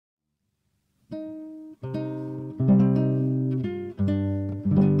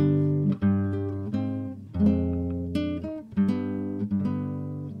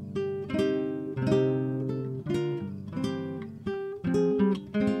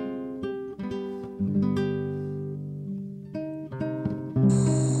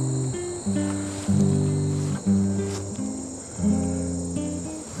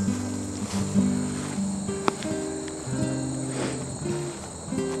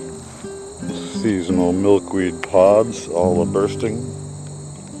Seasonal milkweed pods, all a-bursting.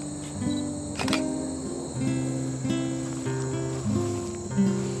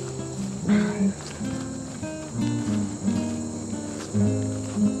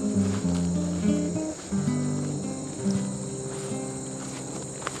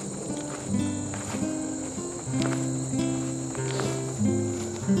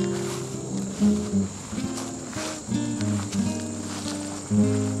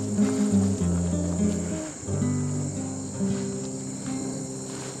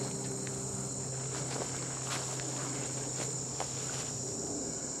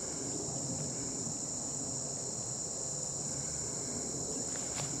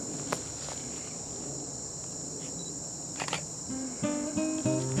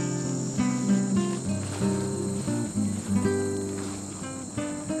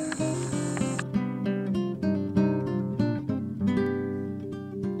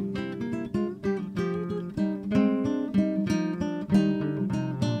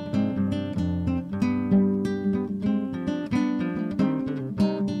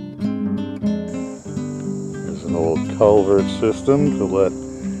 Culvert system to let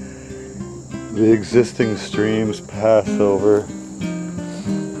the existing streams pass over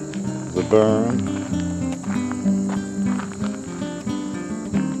the berm.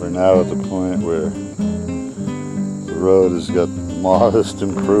 We're now at the point where the road has got modest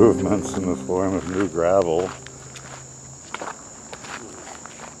improvements in the form of new gravel.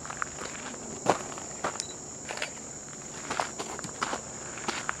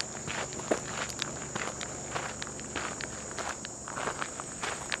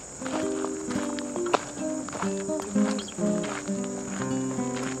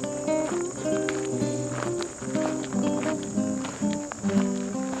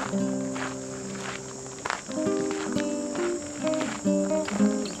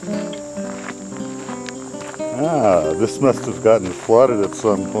 Ah, this must have gotten flooded at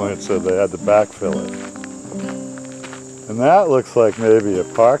some point, so they had to backfill it. And that looks like maybe a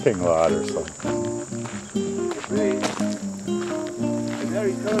parking lot or something. And there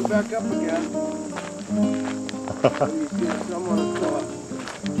he's coming back up again. You see someone across.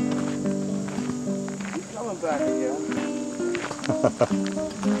 He's coming back again.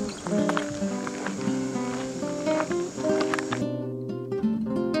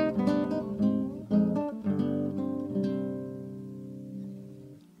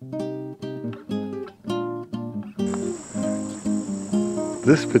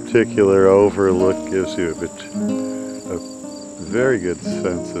 This particular overlook gives you a very good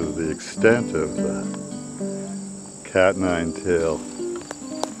sense of the extent of the cat nine-tail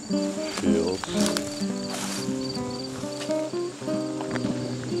fields.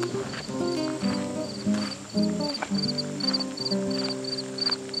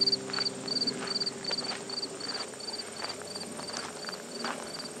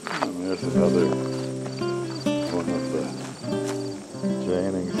 And there's another one of the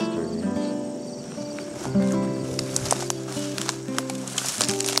draining streams.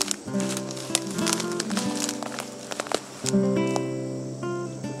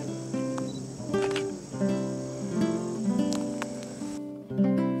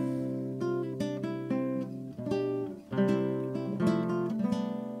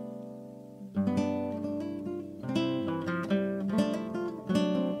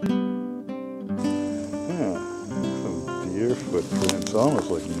 Deer footprints, almost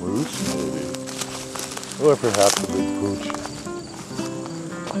like moose maybe, or perhaps a big pooch.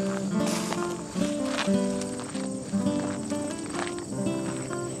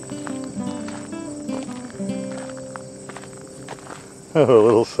 A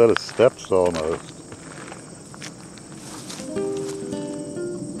little set of steps almost.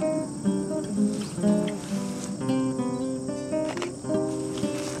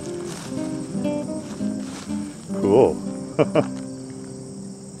 Cool.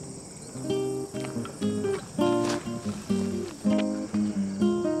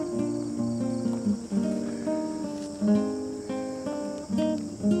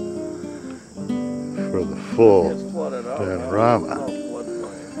 For the full panorama.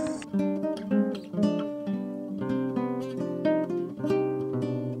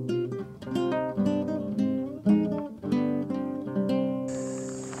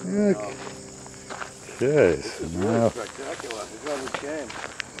 Okay, This so is now really spectacular. It's really came.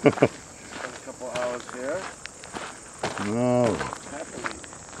 Spent a couple hours here. no. Happily.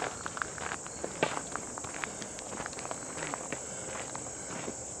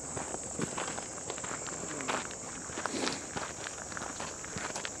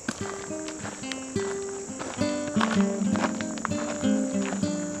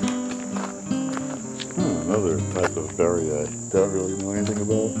 Another type of berry I don't really know anything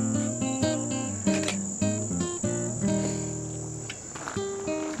about.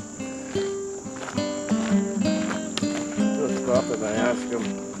 Just stop and I asked him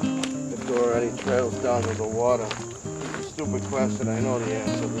if there were any trails down to the water. It's a stupid question. I know the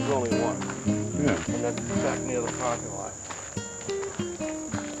answer. There's only one. Yeah. And that's back near the parking lot.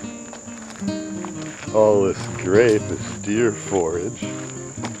 All this grape is deer forage.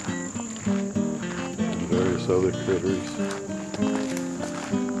 And various other critters.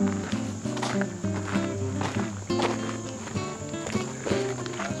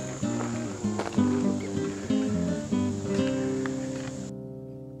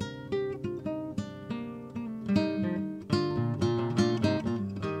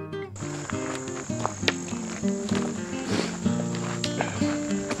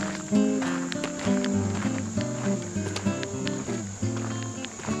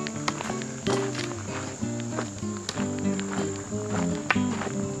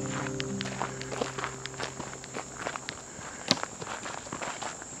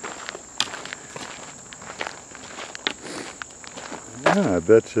 Yeah, I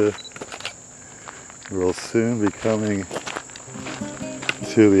bet you we'll soon be coming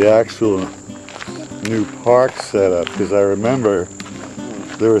to the actual new park setup, because I remember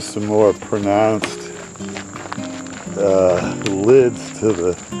there were some more pronounced lids to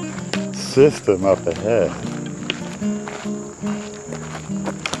the system up ahead.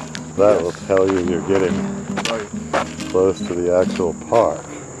 That will tell you you're getting close to the actual park.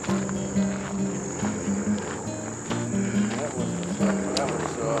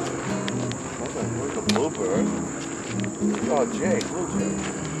 Bluebird. Oh, Jay, blue jay.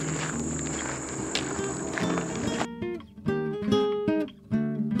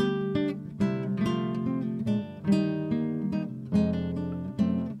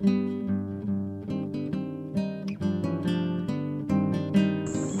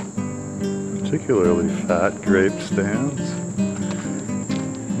 Particularly fat grape stands.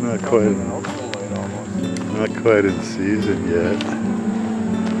 Not quite in season yet.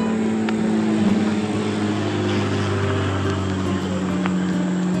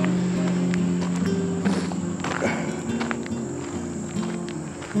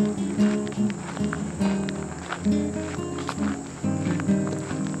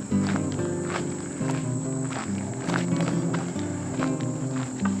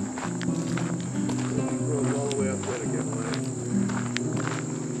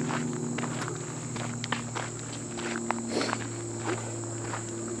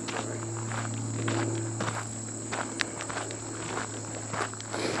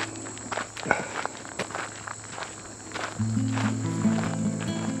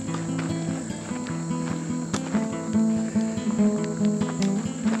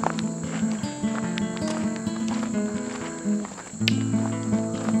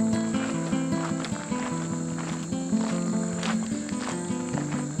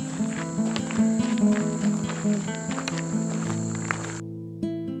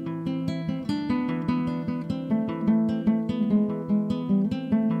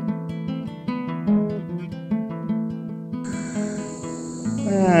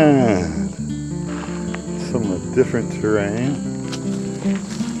 And somewhat different terrain.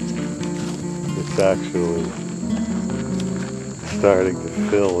 It's actually starting to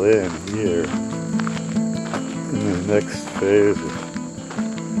fill in here in the next phase of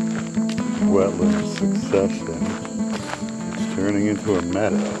wetland succession. It's turning into a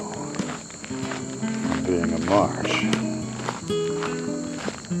meadow from being a marsh.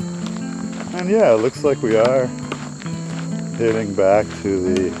 And yeah, it looks like we are heading back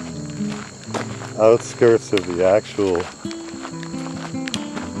to the outskirts of the actual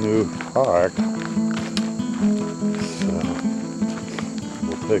new park. So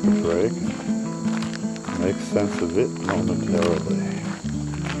we'll take a break, make sense of it momentarily.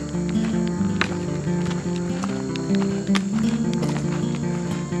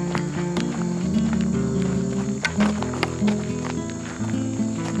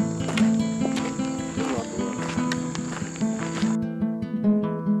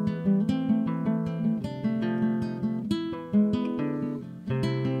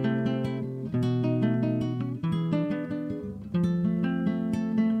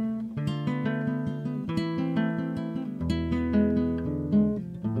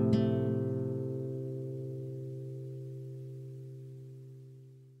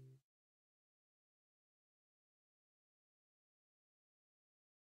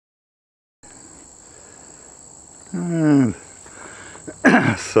 And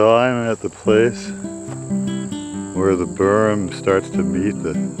so I'm at the place where the berm starts to meet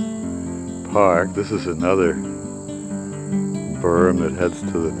the park. This is another berm that heads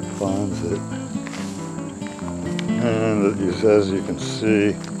to the Neponset. And as you can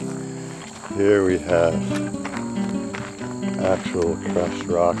see, here we have actual crushed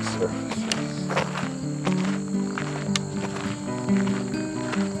rock surfaces.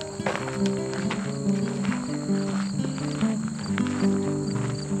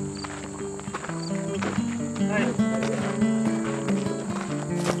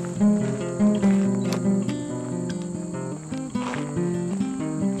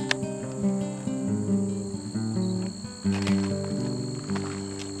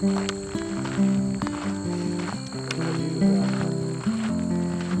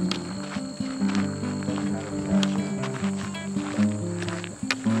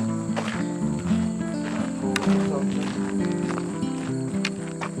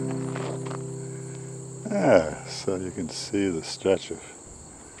 So you can see the stretch of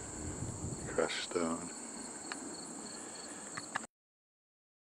crushed stone.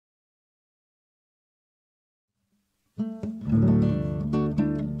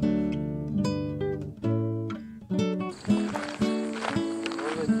 What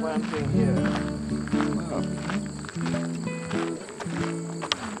are they planting here?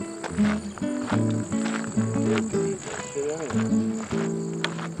 They can eat that shit anyway.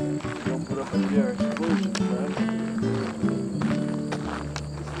 Don't put up a deer exclusion, friend.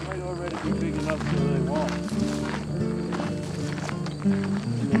 This might already be big enough so they won't.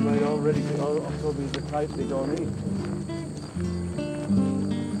 They might already be, also be the type they don't eat.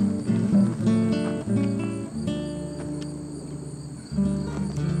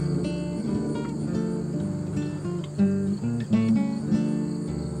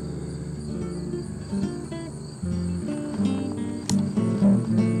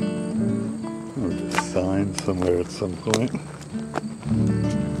 Sign somewhere at some point.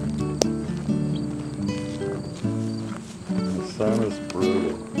 The sun is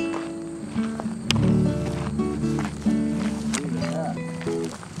brutal. Look at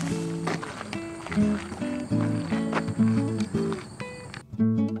that.